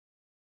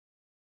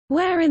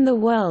Where in the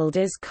World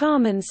Is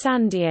Carmen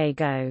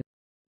Sandiego?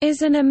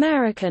 Is an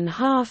American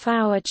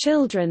half-hour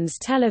children's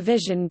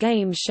television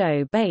game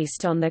show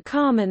based on the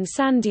Carmen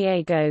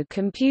Sandiego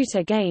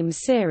computer game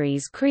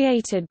series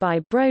created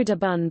by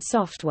Broderbund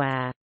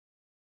Software.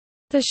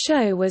 The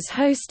show was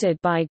hosted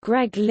by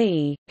Greg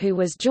Lee, who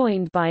was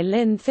joined by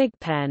Lynn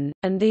Thigpen,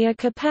 and the a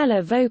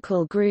cappella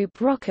vocal group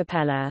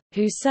Rockapella,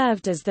 who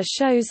served as the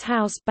show's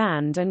house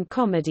band and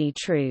comedy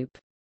troupe.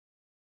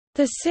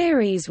 The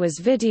series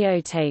was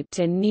videotaped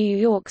in New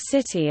York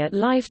City at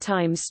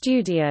Lifetime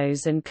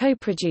Studios and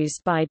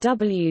co-produced by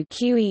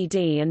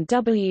WQED and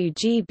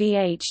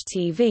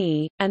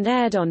WGBH-TV, and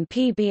aired on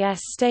PBS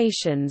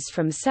stations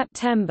from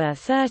September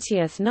 30,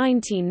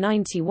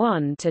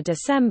 1991 to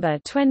December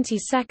 22,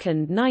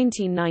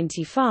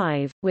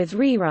 1995, with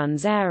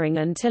reruns airing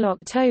until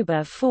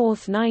October 4,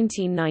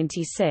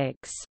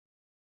 1996.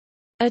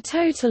 A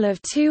total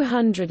of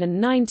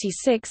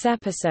 296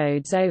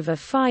 episodes over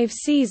 5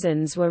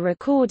 seasons were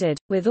recorded,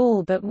 with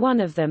all but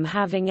one of them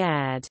having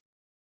aired.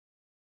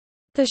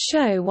 The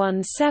show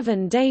won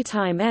 7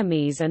 Daytime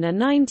Emmys and a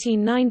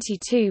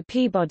 1992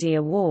 Peabody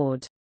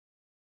Award.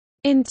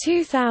 In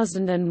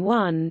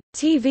 2001,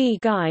 TV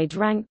Guide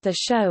ranked the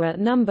show at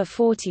number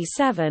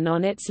 47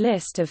 on its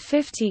list of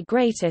 50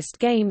 greatest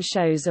game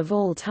shows of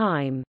all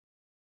time.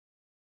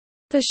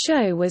 The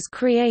show was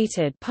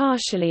created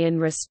partially in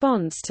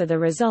response to the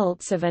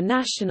results of a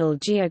National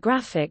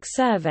Geographic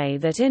survey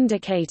that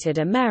indicated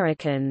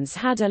Americans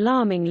had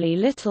alarmingly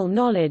little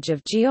knowledge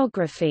of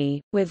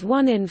geography, with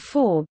 1 in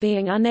 4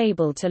 being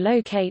unable to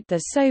locate the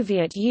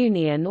Soviet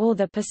Union or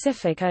the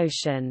Pacific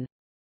Ocean.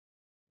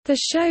 The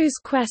show's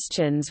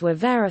questions were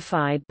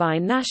verified by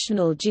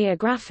National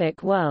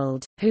Geographic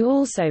World, who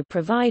also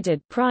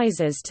provided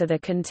prizes to the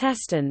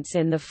contestants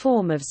in the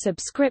form of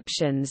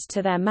subscriptions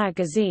to their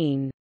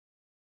magazine.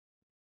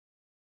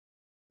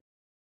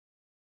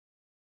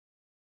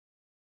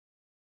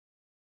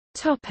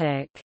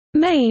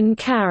 Main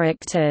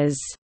characters.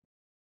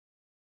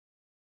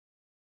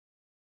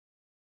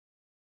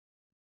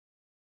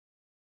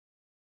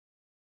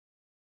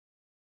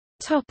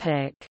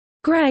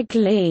 Greg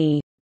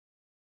Lee.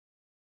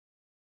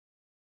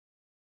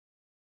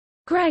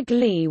 Greg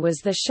Lee was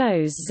the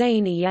show's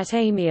zany yet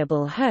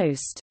amiable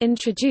host,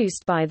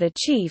 introduced by the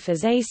chief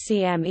as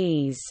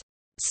ACME's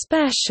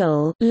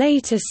special,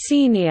 later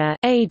senior,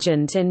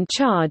 agent in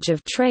charge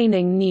of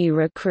training new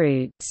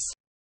recruits.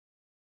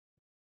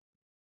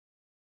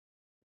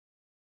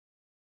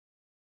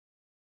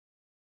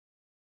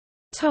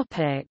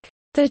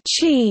 The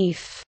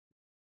Chief.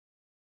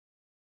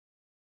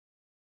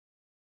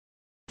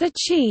 The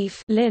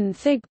Chief, Lynn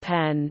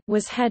Thigpen,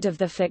 was head of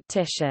the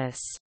fictitious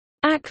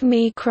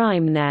Acme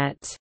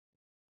CrimeNet.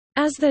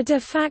 As the de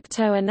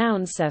facto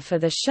announcer for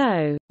the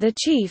show, the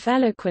Chief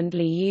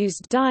eloquently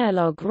used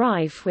dialogue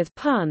rife with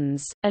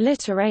puns,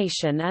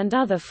 alliteration and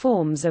other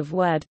forms of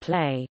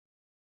wordplay.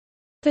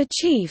 The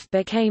Chief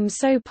became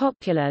so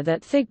popular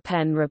that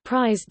Thigpen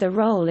reprised the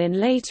role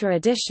in later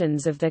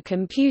editions of the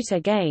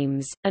computer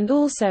games, and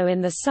also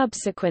in the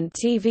subsequent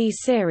TV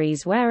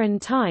series Where in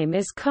Time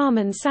Is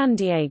Carmen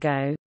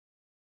Sandiego.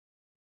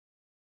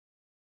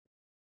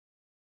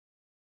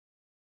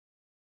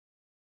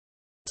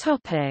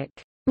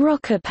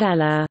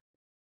 Rockapella.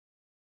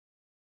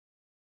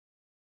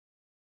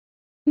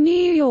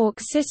 New York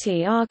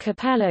City a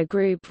cappella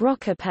group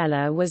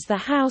Rockapella was the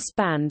house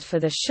band for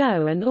the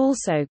show and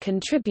also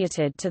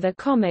contributed to the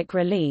comic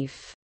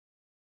relief.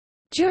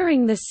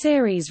 During the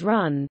series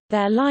run,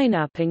 their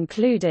lineup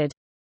included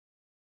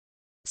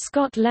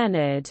Scott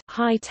Leonard,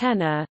 high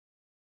tenor;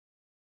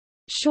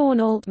 Sean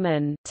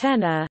Altman,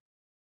 tenor;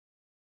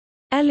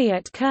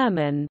 Elliot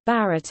Kerman,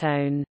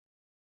 baritone;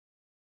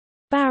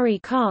 Barry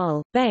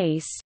Carl,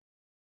 bass;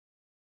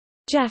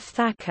 Jeff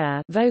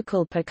Thacker,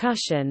 vocal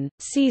percussion.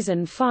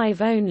 Season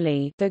 5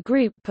 only, the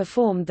group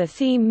performed the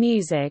theme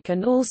music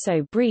and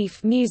also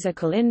brief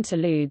musical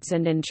interludes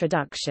and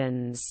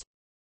introductions.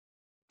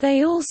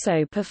 They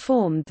also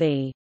performed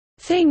the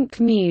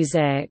think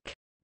music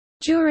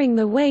during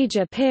the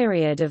wager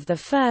period of the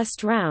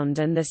first round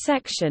and the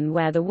section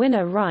where the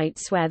winner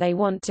writes where they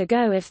want to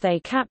go if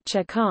they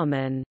capture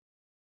Carmen.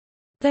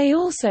 They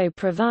also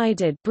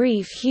provided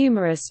brief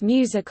humorous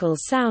musical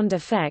sound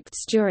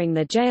effects during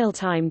the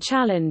Jailtime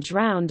Challenge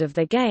round of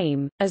the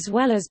game, as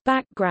well as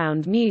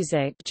background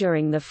music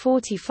during the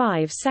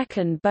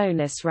 45-second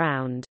bonus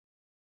round.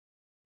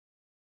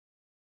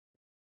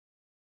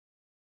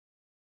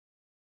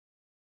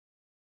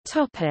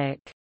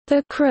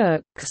 The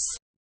Crooks.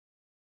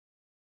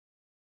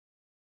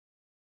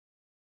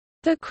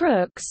 The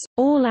Crooks,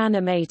 all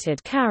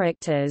animated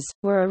characters,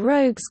 were a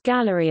rogues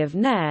gallery of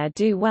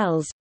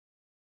ne'er-do-wells.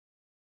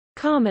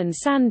 Carmen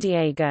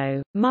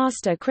Sandiego,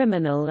 master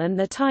criminal and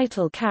the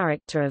title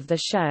character of the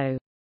show.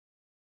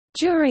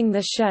 During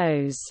the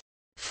show's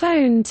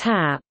phone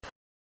tap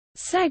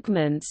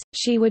segments,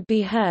 she would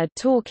be heard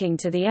talking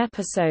to the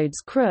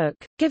episode's crook,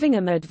 giving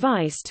him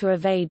advice to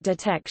evade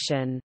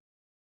detection.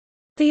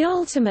 The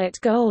ultimate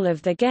goal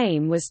of the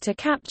game was to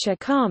capture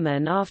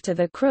Carmen after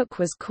the crook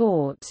was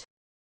caught.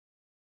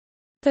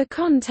 The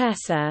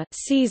Contessa,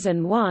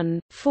 Season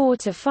 1,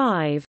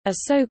 4–5, a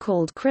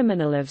so-called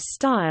criminal of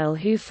style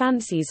who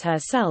fancies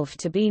herself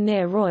to be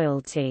near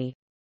royalty.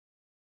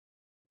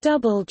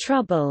 Double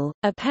Trouble,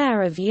 a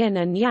pair of yin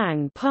and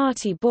yang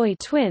party boy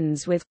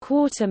twins with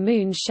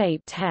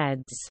quarter-moon-shaped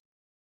heads.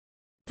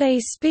 They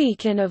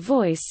speak in a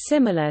voice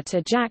similar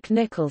to Jack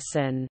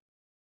Nicholson.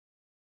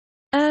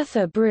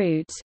 Eartha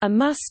Brute, a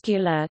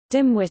muscular,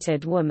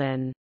 dim-witted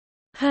woman.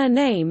 Her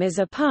name is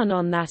a pun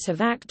on that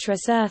of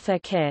actress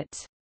Eartha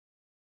Kitt.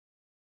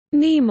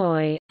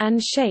 Nimoy,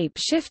 and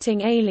shape-shifting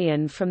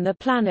alien from the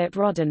planet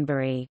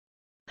Roddenberry.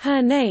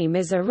 Her name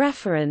is a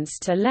reference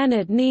to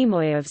Leonard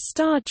Nimoy of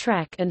Star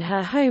Trek and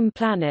her home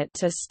planet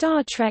to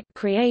Star Trek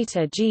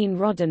creator Gene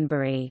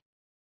Roddenberry.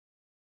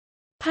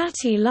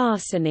 Patty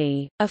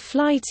Larceny, a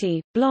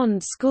flighty,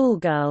 blonde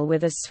schoolgirl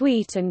with a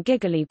sweet and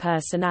giggly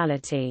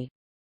personality.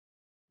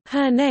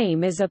 Her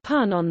name is a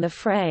pun on the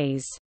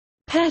phrase,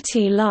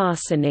 petty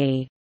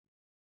larceny.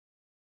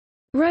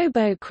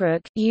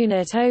 RoboCrook,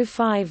 Unit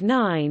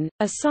 059,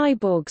 a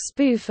cyborg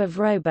spoof of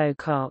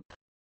RoboCop.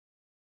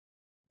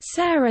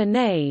 Sarah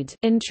Nade,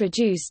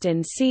 introduced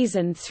in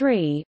Season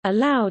 3, a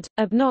loud,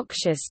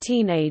 obnoxious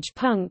teenage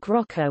punk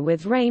rocker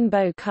with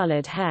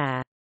rainbow-colored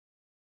hair.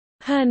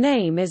 Her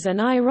name is an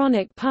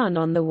ironic pun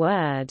on the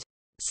word,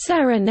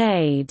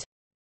 serenade.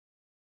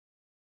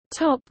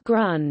 Top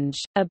Grunge,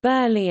 a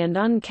burly and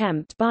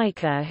unkempt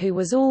biker who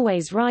was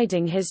always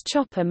riding his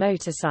chopper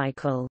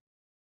motorcycle.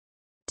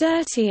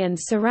 Dirty and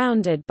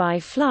surrounded by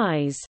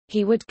flies,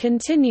 he would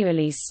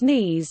continually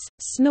sneeze,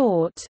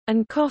 snort,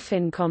 and cough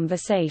in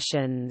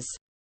conversations.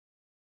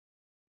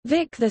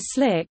 Vic the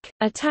Slick,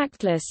 a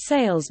tactless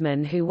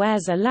salesman who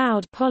wears a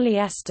loud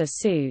polyester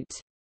suit.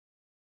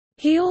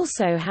 He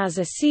also has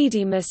a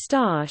seedy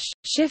mustache,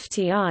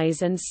 shifty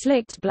eyes and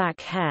slicked black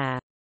hair.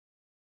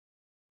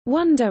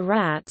 Wonder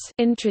Rat,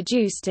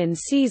 introduced in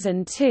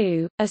Season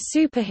 2, a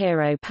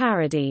superhero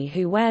parody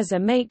who wears a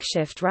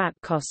makeshift rat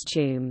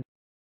costume.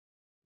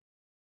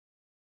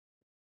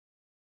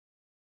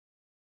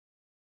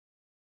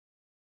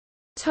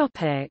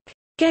 Topic: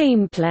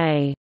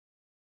 Gameplay.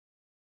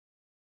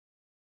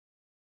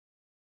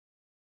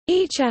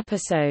 Each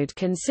episode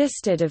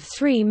consisted of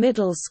 3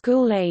 middle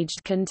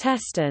school-aged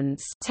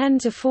contestants 10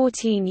 to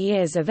 14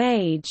 years of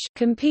age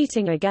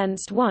competing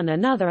against one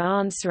another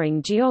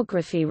answering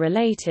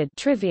geography-related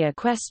trivia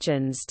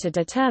questions to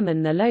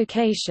determine the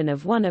location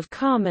of one of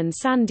Carmen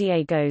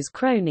Sandiego's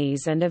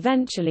cronies and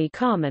eventually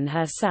Carmen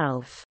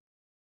herself.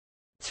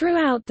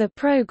 Throughout the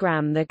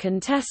program the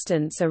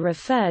contestants are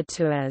referred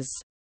to as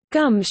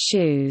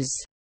gumshoes,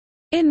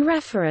 in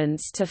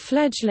reference to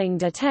fledgling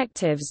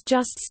detectives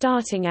just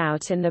starting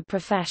out in the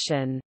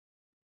profession.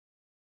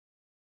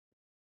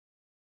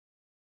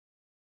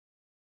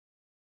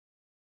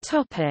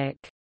 Topic: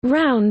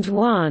 Round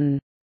 1.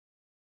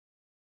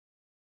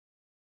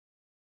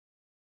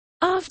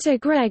 After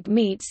Greg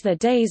meets the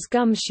day's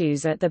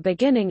gumshoes at the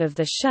beginning of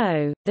the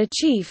show, the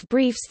chief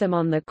briefs them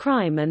on the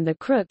crime and the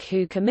crook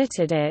who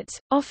committed it,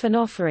 often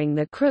offering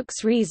the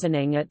crook's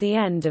reasoning at the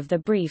end of the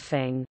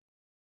briefing.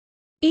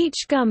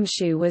 Each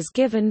gumshoe was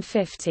given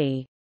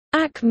 50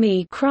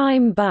 Acme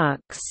crime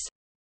bucks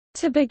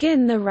to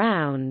begin the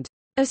round.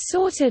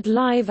 Assorted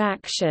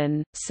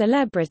live-action,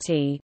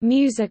 celebrity,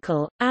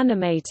 musical,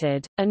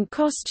 animated, and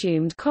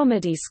costumed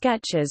comedy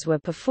sketches were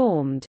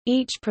performed,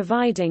 each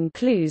providing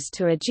clues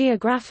to a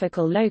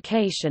geographical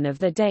location of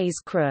the day's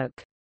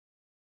crook.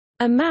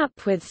 A map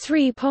with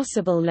 3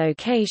 possible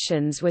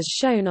locations was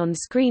shown on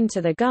screen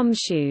to the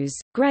gumshoes.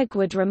 Greg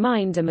would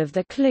remind them of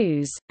the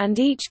clues, and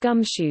each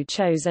gumshoe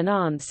chose an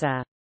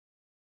answer.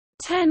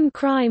 10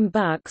 crime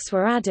bucks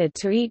were added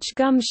to each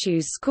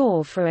gumshoe's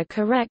score for a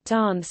correct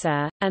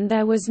answer, and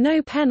there was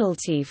no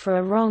penalty for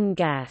a wrong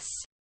guess.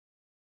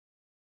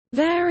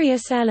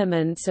 Various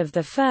elements of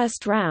the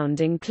first round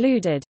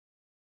included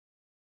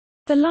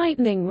the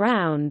lightning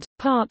round.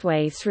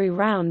 Partway through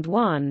round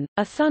 1,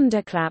 a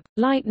thunderclap,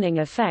 lightning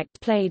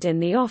effect played in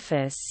the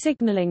office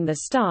signaling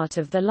the start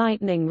of the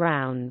lightning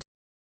round.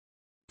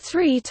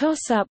 3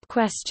 toss-up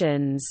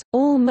questions,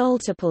 all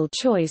multiple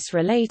choice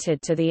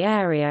related to the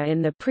area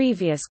in the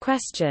previous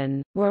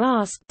question, were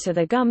asked to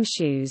the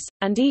gumshoes,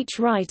 and each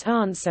right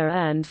answer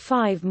earned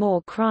 5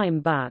 more crime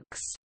bucks.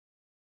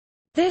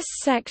 This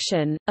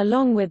section,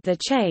 along with the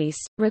chase,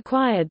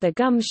 required the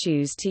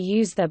gumshoes to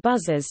use their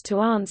buzzers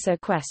to answer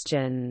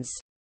questions.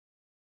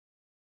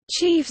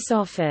 Chief's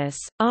office.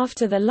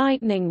 After the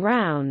lightning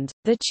round,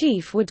 the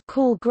chief would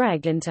call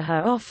Greg into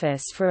her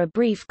office for a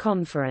brief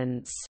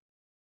conference.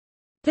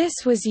 This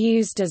was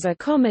used as a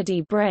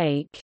comedy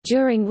break,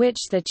 during which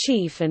the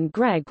chief and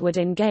Greg would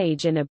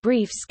engage in a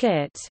brief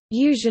skit,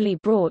 usually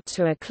brought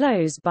to a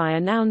close by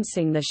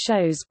announcing the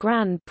show's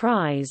grand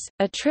prize,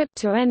 a trip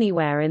to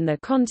anywhere in the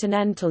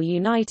continental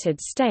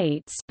United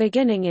States.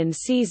 Beginning in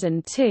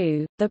Season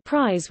 2, the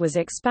prize was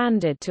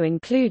expanded to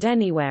include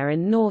anywhere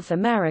in North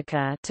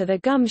America to the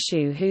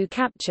gumshoe who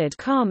captured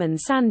Carmen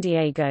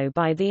Sandiego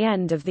by the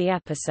end of the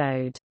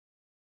episode.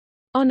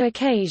 On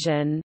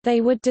occasion,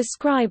 they would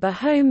describe a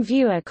home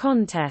viewer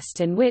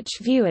contest in which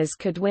viewers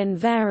could win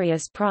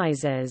various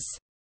prizes.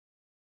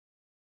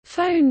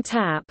 Phone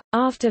tap.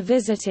 After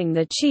visiting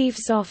the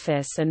chief's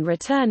office and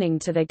returning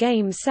to the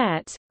game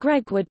set,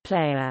 Greg would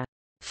play a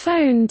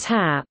phone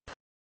tap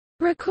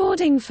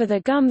recording for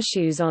the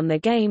gumshoes on the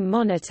game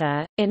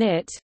monitor. In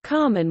it,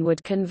 Carmen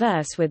would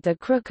converse with the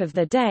crook of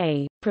the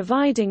day,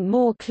 providing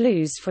more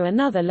clues for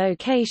another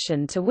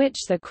location to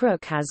which the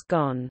crook has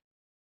gone.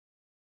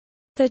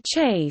 The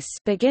chase,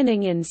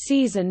 beginning in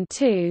Season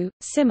 2,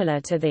 similar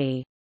to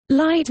the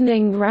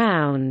lightning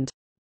round,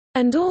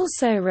 and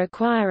also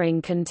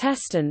requiring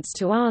contestants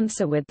to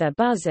answer with their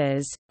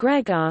buzzers.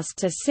 Greg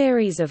asked a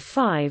series of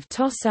 5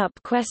 toss-up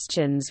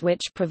questions which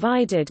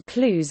provided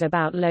clues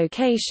about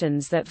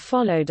locations that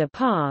followed a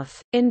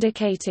path,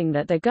 indicating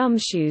that the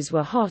gumshoes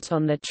were hot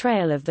on the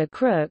trail of the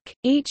crook.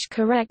 Each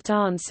correct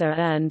answer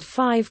earned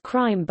 5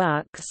 crime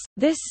bucks.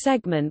 This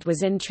segment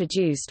was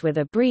introduced with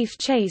a brief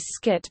chase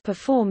skit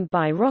performed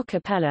by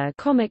Rockapella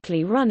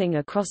comically running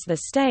across the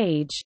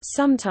stage,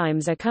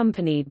 sometimes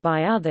accompanied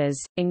by others,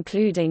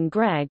 including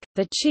Greg,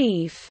 the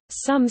chief,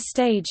 some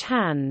stage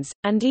hands,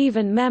 and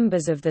even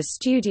members of the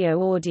studio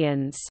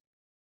audience.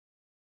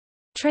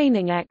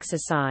 Training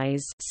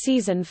exercise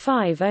Season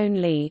 5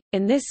 only.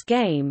 In this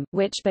game,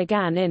 which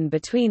began in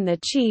between the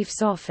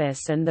chief's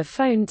office and the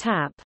phone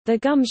tap, the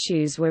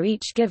gumshoes were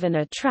each given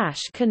a trash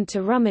can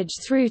to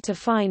rummage through to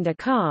find a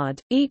card,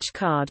 each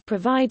card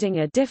providing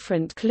a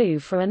different clue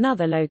for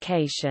another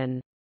location.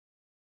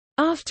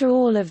 After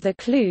all of the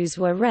clues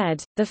were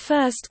read, the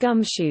first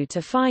gumshoe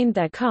to find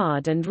their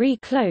card and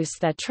re-close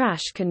their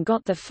trash can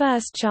got the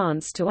first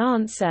chance to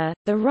answer,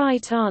 the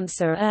right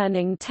answer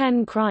earning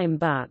 10 crime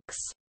bucks.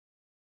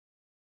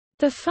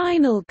 The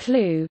final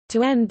clue.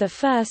 To end the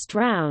first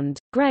round,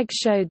 Greg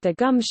showed the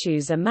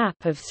gumshoes a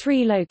map of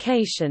 3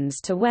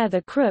 locations to where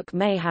the crook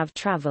may have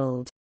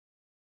traveled.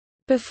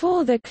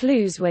 Before the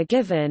clues were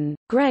given,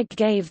 Greg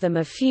gave them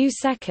a few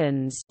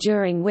seconds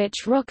during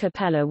which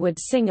Rockapella would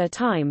sing a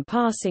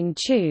time-passing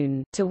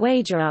tune to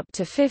wager up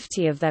to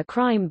 50 of their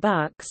crime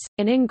bucks,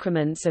 in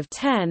increments of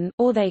 10,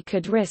 or they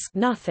could risk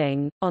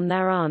nothing, on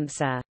their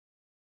answer.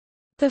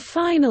 The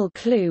final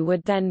clue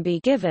would then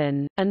be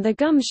given, and the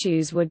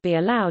gumshoes would be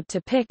allowed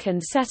to pick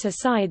and set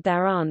aside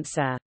their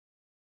answer.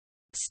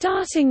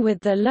 Starting with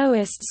the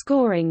lowest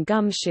scoring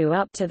gumshoe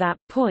up to that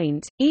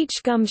point, each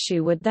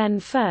gumshoe would then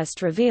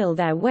first reveal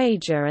their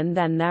wager and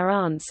then their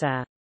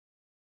answer.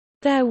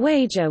 Their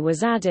wager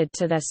was added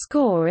to their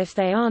score if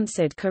they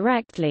answered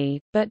correctly,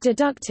 but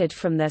deducted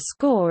from their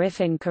score if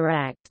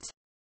incorrect.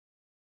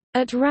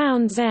 At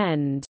round's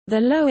end,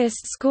 the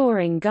lowest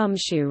scoring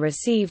gumshoe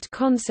received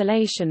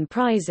consolation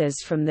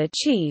prizes from the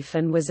chief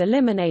and was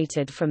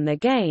eliminated from the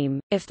game.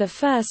 If the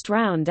first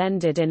round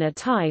ended in a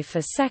tie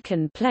for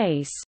second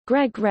place,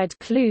 Greg read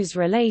clues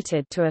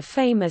related to a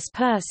famous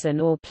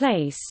person or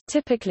place,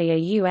 typically a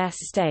U.S.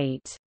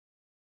 state.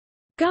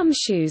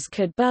 Gumshoes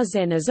could buzz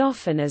in as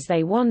often as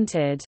they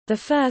wanted. The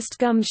first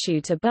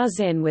gumshoe to buzz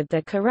in with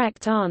the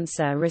correct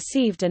answer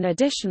received an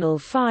additional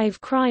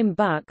 5 crime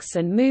bucks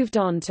and moved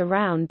on to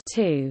round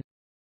 2.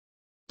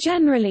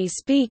 Generally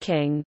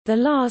speaking, the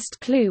last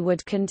clue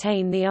would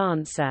contain the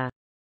answer.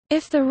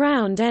 If the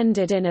round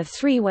ended in a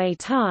 3-way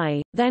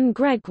tie, then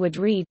Greg would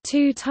read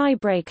 2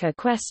 tiebreaker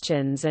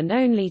questions and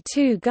only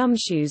 2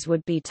 gumshoes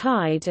would be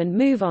tied and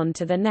move on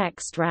to the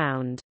next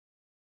round.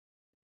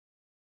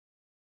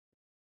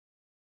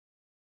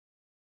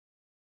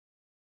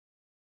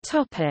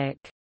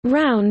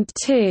 Round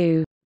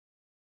 2.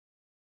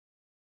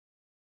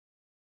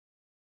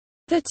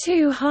 The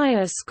 2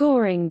 higher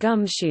scoring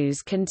gumshoes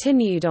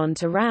continued on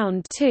to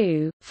round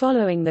 2,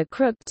 following the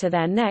crook to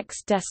their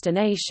next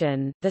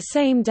destination, the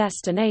same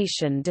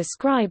destination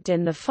described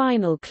in the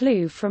final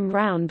clue from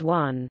round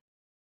 1.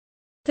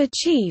 The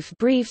chief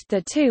briefed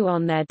the 2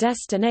 on their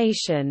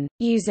destination,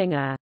 using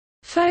a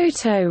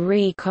photo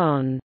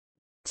recon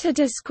to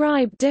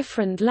describe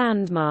different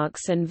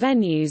landmarks and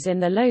venues in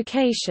the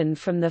location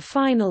from the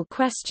final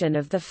question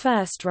of the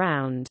first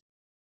round.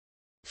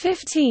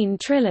 15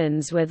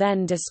 trillions were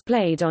then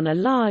displayed on a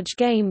large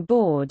game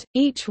board,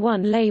 each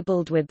one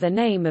labeled with the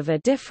name of a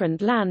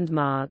different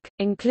landmark,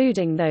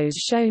 including those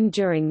shown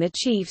during the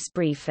chief's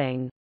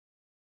briefing.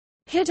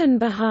 Hidden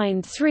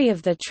behind 3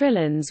 of the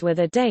trillions were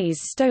the day's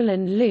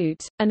stolen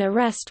loot, an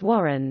arrest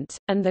warrant,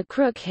 and the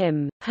crook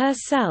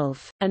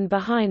herself, and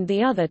behind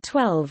the other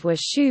 12 were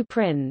shoe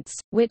prints,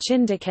 which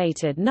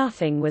indicated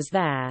nothing was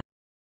there.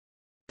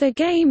 The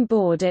game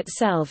board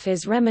itself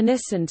is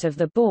reminiscent of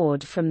the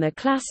board from the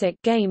classic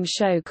game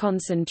show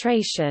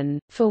Concentration,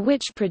 for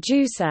which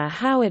producer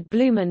Howard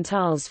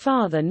Blumenthal's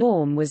father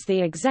Norm was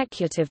the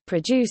executive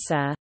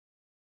producer.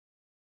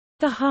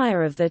 The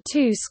higher of the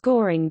 2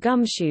 scoring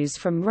gumshoes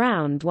from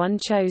round 1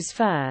 chose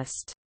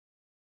first.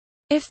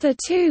 If the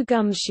 2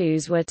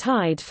 gumshoes were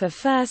tied for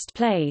first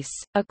place,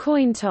 a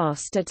coin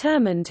toss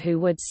determined who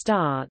would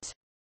start.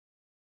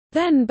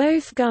 Then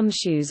both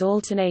gumshoes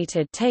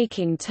alternated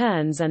taking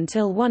turns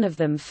until one of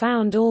them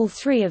found all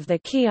 3 of the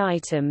key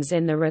items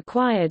in the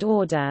required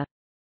order.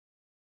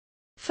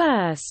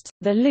 First,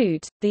 the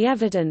loot, the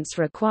evidence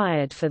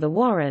required for the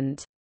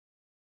warrant.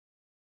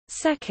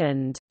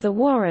 Second, the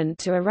warrant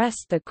to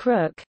arrest the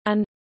crook,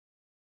 and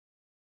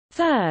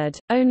third,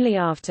 only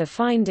after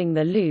finding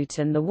the loot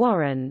and the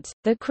warrant,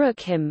 the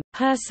crook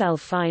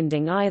herself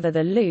finding either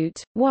the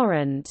loot,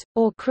 warrant,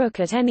 or crook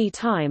at any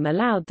time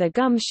allowed the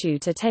gumshoe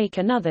to take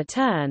another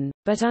turn,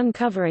 but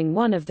uncovering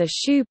one of the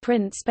shoe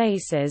print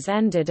spaces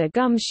ended a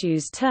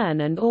gumshoe's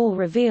turn and all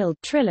revealed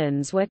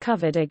trillons were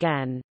covered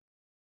again.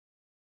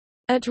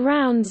 At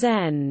round's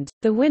end,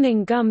 the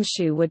winning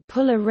gumshoe would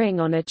pull a ring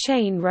on a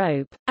chain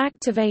rope,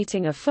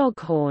 activating a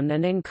foghorn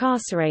and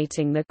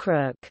incarcerating the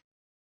crook.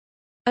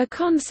 A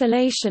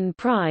consolation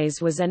prize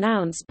was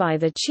announced by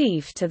the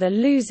chief to the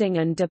losing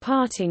and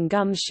departing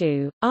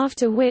gumshoe,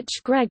 after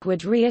which Greg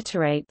would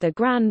reiterate the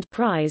grand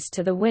prize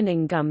to the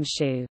winning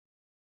gumshoe.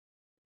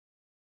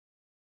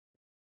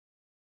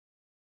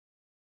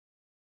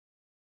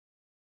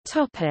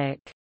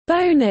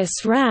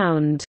 Bonus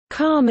round,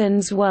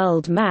 Carmen's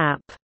World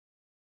Map.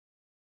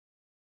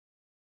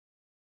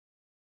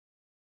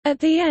 At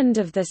the end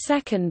of the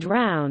second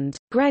round,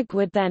 Greg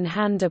would then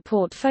hand a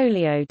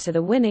portfolio to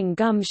the winning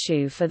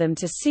gumshoe for them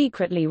to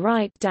secretly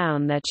write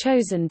down their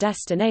chosen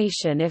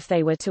destination if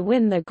they were to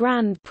win the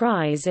grand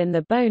prize in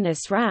the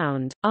bonus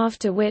round,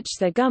 after which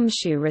the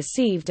gumshoe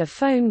received a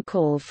phone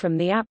call from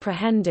the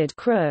apprehended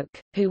crook,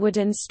 who would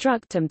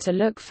instruct them to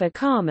look for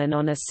Carmen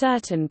on a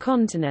certain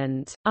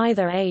continent,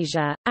 either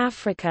Asia,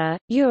 Africa,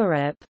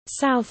 Europe,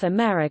 South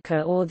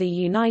America or the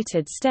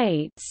United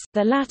States,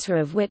 the latter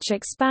of which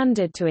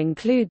expanded to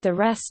include the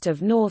rest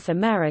of North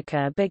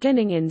America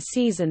beginning in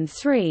Season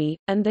 3,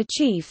 and the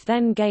chief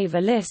then gave a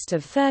list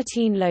of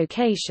 13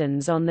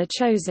 locations on the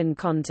chosen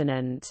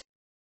continent.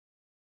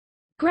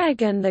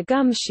 Greg and the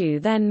gumshoe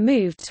then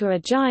moved to a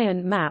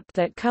giant map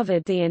that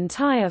covered the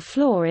entire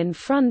floor in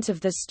front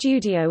of the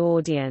studio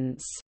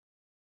audience.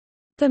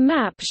 The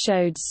map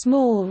showed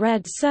small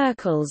red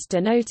circles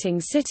denoting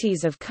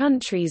cities of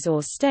countries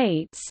or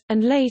states,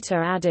 and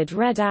later added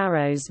red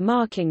arrows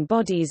marking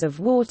bodies of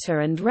water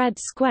and red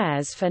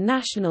squares for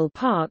national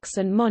parks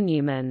and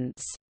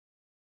monuments.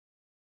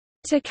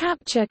 To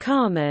capture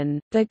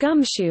Carmen, the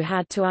gumshoe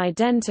had to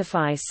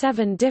identify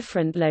 7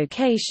 different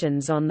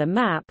locations on the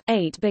map,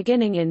 8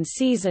 beginning in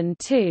Season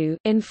 2,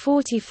 in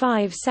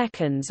 45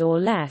 seconds or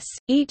less,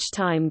 each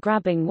time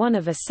grabbing one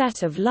of a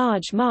set of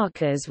large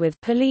markers with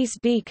police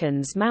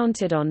beacons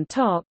mounted on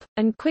top,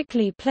 and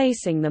quickly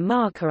placing the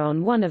marker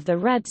on one of the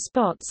red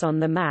spots on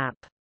the map.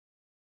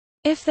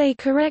 If they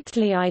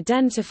correctly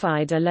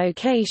identified a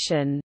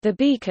location, the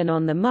beacon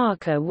on the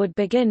marker would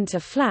begin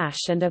to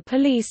flash and a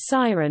police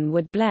siren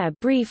would blare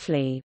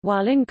briefly,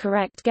 while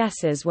incorrect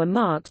guesses were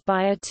marked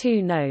by a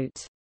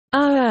 2-note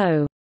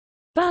 "oh"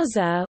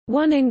 buzzer.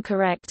 1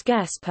 incorrect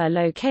guess per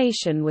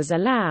location was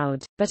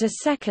allowed, but a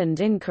second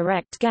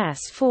incorrect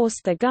guess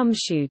forced the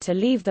gumshoe to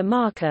leave the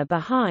marker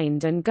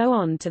behind and go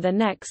on to the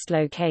next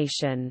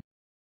location.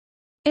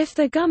 If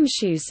the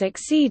gumshoe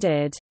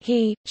succeeded,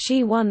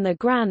 she won the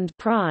grand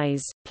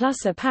prize,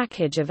 plus a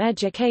package of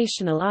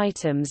educational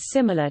items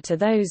similar to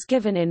those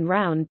given in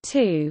round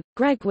 2.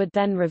 Greg would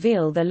then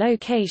reveal the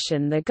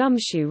location the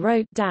gumshoe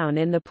wrote down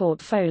in the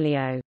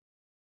portfolio.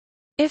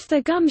 If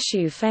the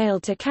gumshoe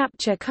failed to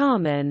capture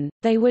Carmen,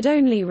 they would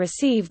only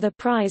receive the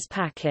prize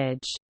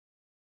package.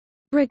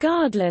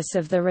 Regardless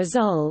of the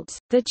result,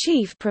 the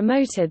chief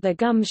promoted the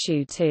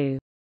gumshoe to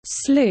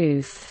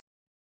sleuth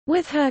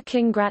with her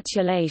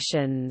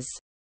congratulations.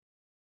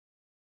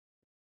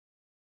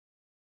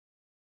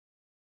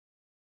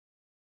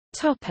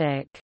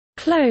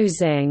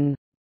 Closing.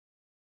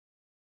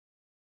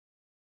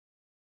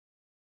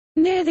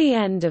 Near the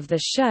end of the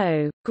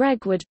show,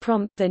 Greg would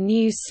prompt the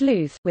new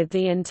sleuth with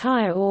the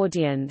entire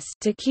audience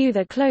to cue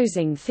the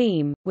closing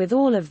theme, with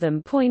all of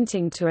them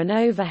pointing to an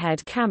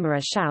overhead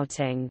camera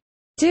shouting,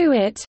 "Do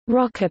it,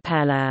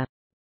 Rockapella!"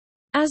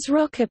 As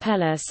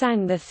Rockapella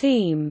sang the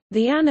theme,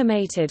 the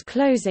animated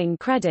closing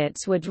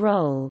credits would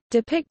roll,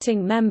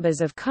 depicting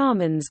members of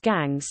Carmen's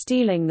gang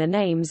stealing the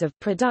names of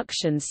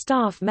production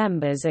staff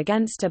members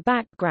against a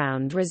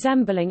background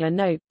resembling a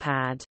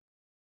notepad.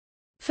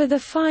 For the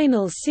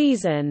final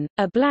season,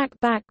 a black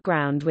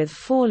background with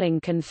falling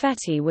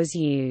confetti was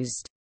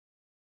used.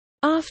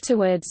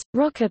 Afterwards,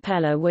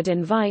 Rockapella would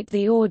invite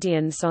the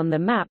audience on the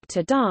map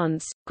to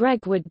dance,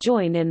 Greg would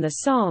join in the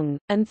song,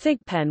 and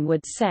Thigpen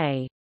would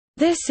say,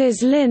 "This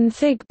is Lynn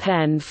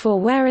Thigpen for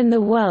Where in the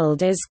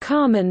World Is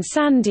Carmen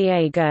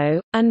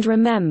Sandiego, and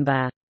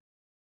remember,"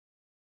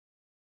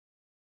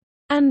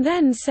 and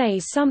then say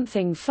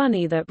something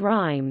funny that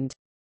rhymed.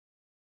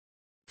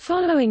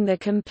 Following the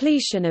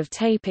completion of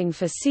taping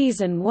for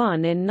Season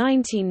 1 in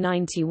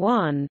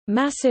 1991,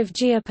 massive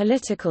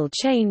geopolitical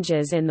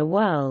changes in the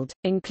world,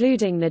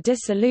 including the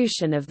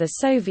dissolution of the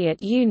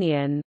Soviet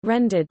Union,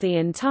 rendered the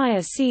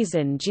entire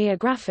season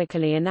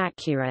geographically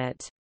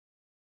inaccurate.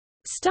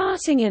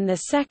 Starting in the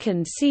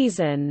second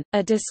season,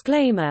 a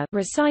disclaimer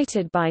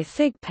recited by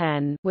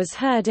Thigpen was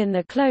heard in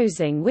the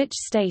closing which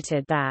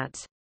stated that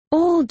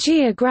All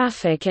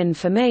geographic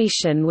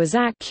information was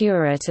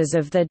accurate as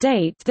of the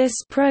date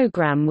this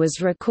program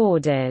was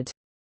recorded,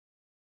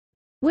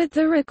 with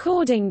the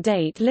recording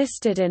date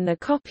listed in the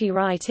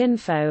copyright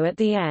info at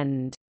the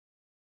end.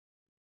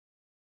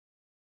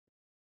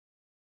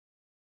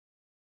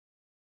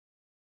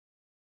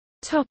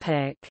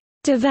 Topic: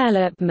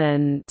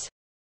 Development.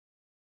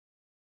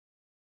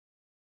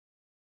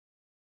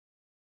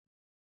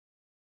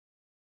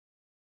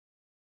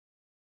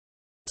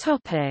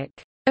 Topic: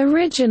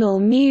 Original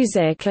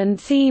music and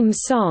theme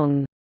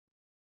song.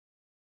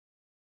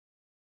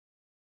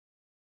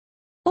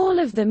 All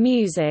of the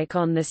music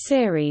on the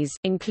series,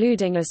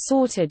 including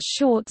assorted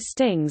short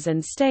stings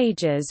and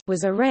stages,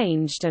 was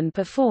arranged and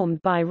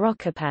performed by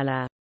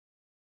Rockapella.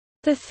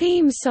 The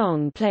theme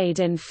song played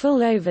in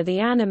full over the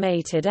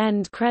animated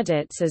end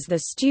credits as the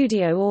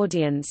studio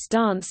audience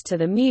danced to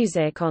the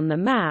music on the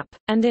map,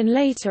 and in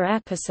later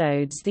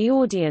episodes the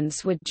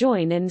audience would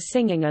join in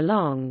singing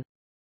along.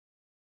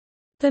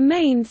 The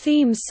main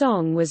theme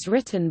song was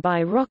written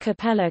by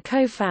Rockapella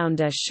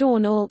co-founder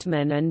Sean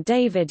Altman and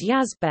David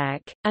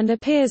Yazbek, and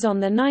appears on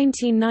the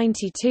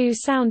 1992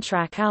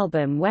 soundtrack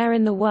album Where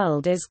in the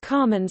World Is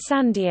Carmen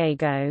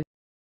Sandiego?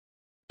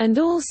 And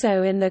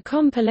also in the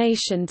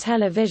compilation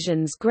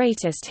Television's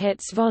Greatest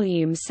Hits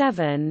Volume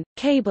 7,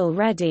 Cable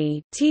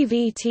Ready,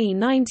 TVT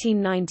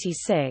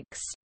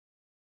 1996.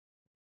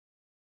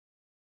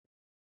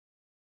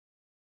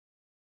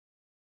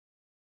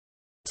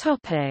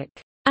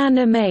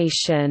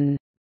 Animation.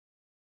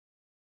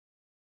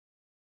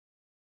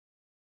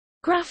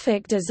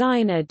 Graphic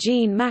designer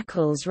Gene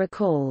Mackles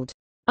recalled,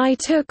 "I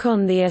took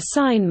on the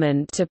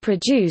assignment to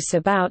produce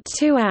about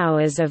 2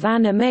 hours of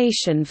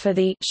animation for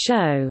the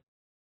show.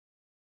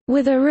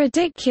 With a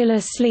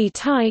ridiculously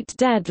tight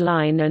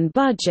deadline and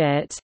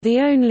budget, the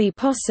only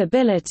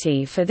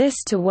possibility for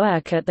this to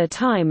work at the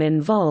time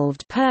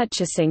involved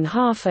purchasing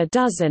half a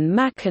dozen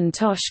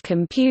Macintosh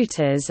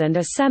computers and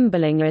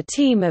assembling a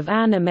team of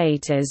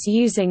animators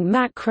using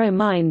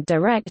Macromind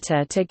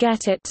Director to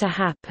get it to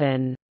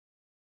happen.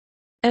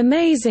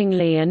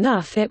 Amazingly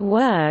enough it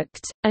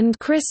worked, and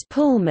Chris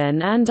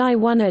Pullman and I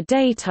won a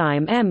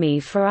Daytime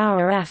Emmy for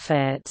our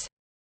effort."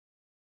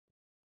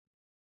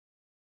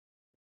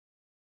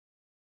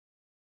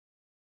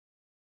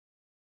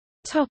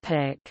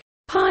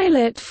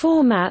 Pilot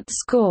format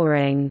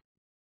scoring.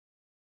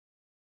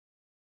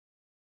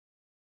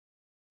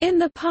 In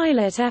the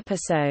pilot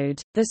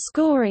episode, the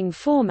scoring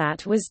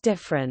format was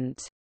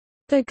different.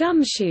 The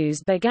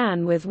Gumshoes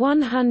began with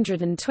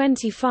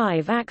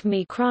 125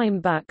 Acme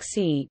crime bucks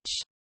each.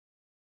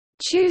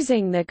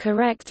 Choosing the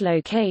correct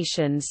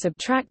location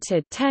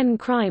subtracted 10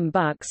 crime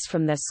bucks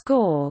from the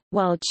score,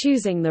 while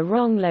choosing the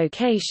wrong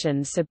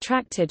location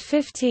subtracted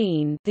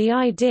 15, the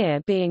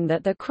idea being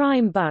that the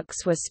crime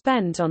bucks were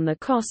spent on the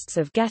costs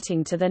of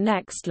getting to the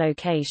next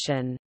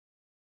location.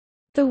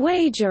 The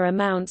wager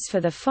amounts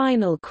for the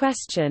final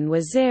question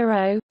were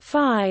 0,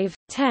 5,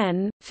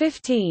 10,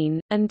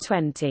 15, and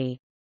 20.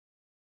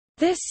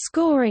 This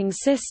scoring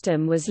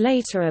system was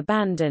later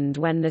abandoned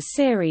when the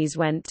series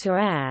went to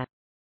air.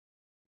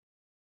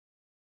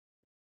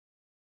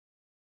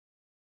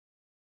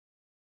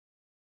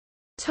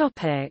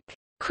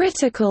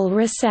 Critical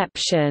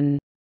reception.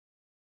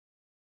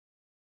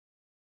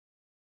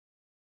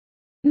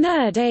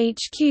 Nerd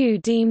HQ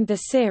deemed the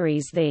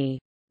series the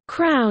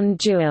 "crown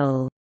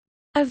jewel"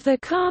 of the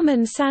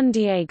Carmen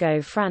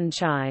Sandiego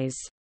franchise.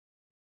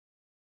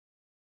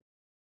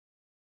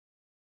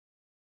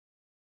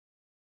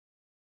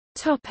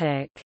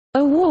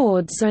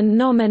 Awards and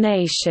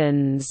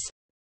nominations.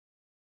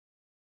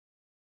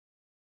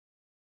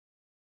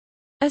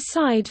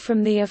 Aside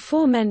from the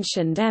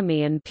aforementioned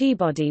Emmy and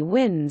Peabody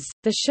wins,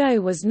 the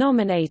show was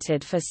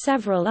nominated for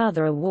several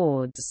other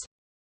awards.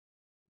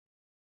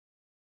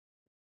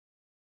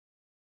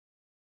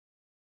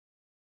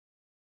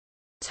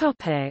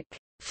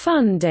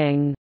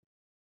 Funding.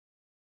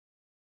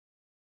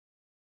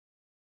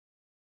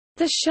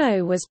 The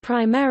show was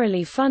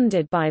primarily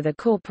funded by the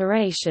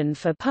Corporation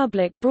for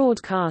Public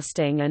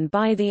Broadcasting and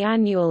by the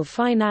annual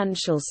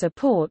financial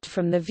support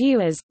from the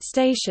viewers'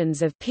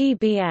 stations of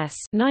PBS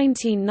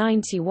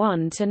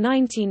 1991 to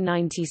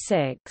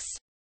 1996.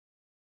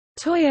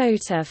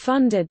 Toyota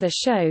funded the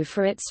show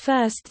for its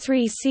first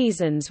 3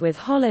 seasons, with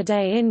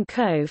Holiday Inn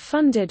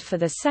co-funded for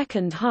the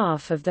second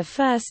half of the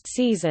first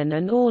season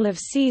and all of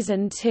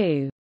season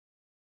 2.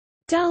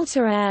 Delta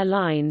Air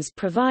Lines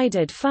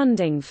provided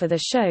funding for the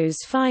show's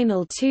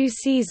final 2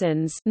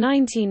 seasons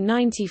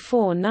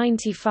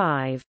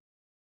 1994–95.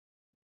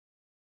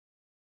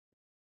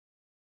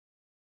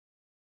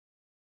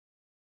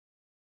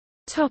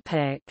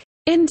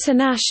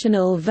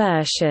 International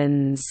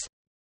versions.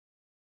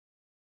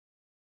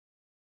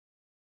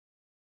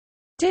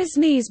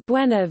 Disney's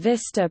Buena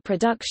Vista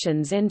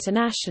Productions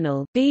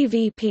International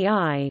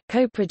 (BVPI)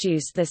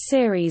 co-produced the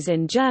series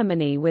in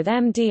Germany with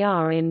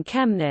MDR in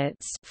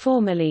Chemnitz,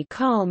 formerly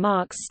Karl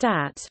Marx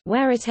Stadt,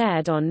 where it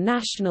aired on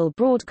national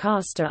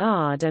broadcaster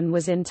ARD and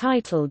was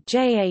entitled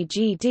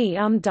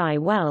JAGD Die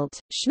Welt,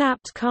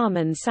 Schnappt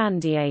Carmen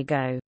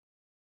Sandiego.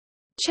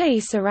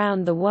 Chase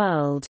Around the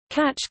World,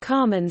 Catch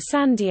Carmen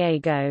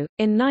Sandiego,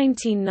 in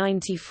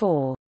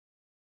 1994.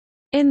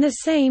 In the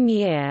same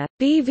year,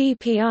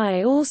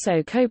 BVPI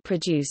also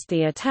co-produced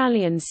the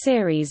Italian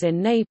series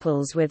in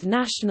Naples with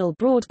national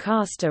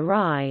broadcaster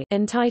RAI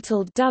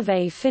entitled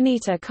Dove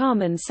Finita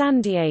Carmen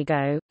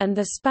Sandiego, and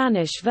the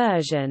Spanish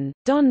version,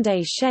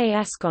 Donde se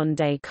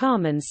esconde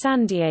Carmen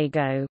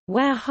Sandiego,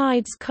 Where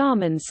Hides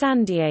Carmen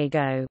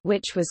Sandiego,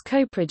 which was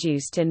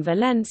co-produced in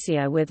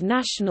Valencia with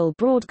national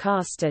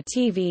broadcaster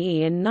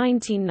TVE in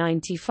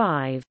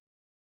 1995.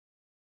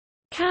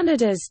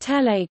 Canada's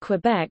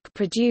Télé-Québec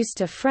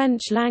produced a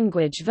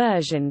French-language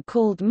version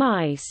called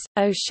Mice,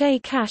 Au Chez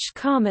Cache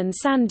Carmen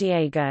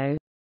Sandiego.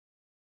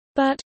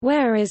 But,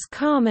 Where Is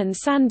Carmen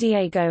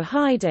Sandiego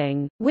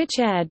Hiding?, which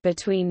aired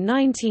between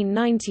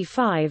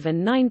 1995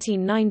 and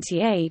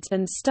 1998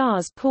 and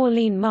stars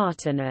Pauline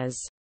Martin as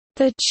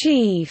the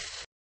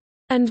Chief,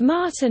 and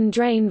Martin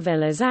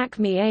Drainville as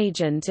Acme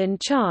agent in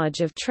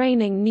charge of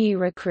training new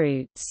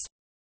recruits.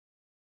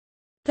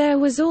 There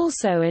was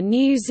also a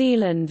New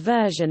Zealand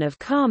version of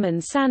Carmen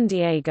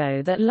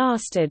Sandiego that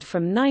lasted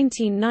from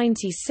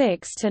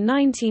 1996 to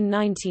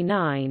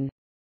 1999.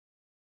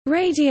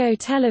 Radio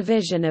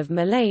Television of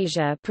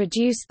Malaysia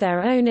produced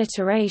their own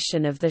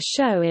iteration of the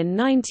show in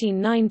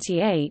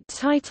 1998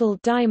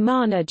 titled Di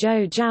Mana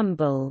Jo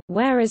Jambul,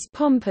 Where Is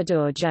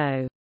Pompadour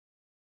Joe?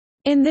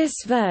 In this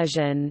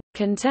version,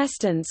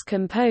 contestants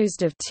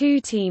composed of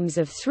two teams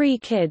of 3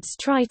 kids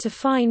try to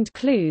find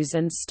clues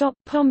and stop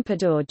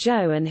Pompadour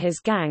Joe and his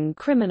gang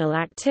criminal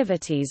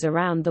activities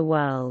around the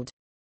world.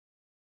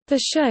 The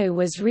show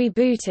was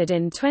rebooted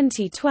in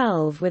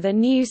 2012 with a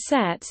new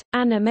set,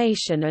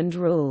 animation and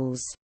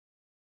rules.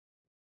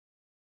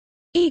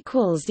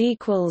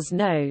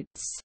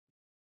 Notes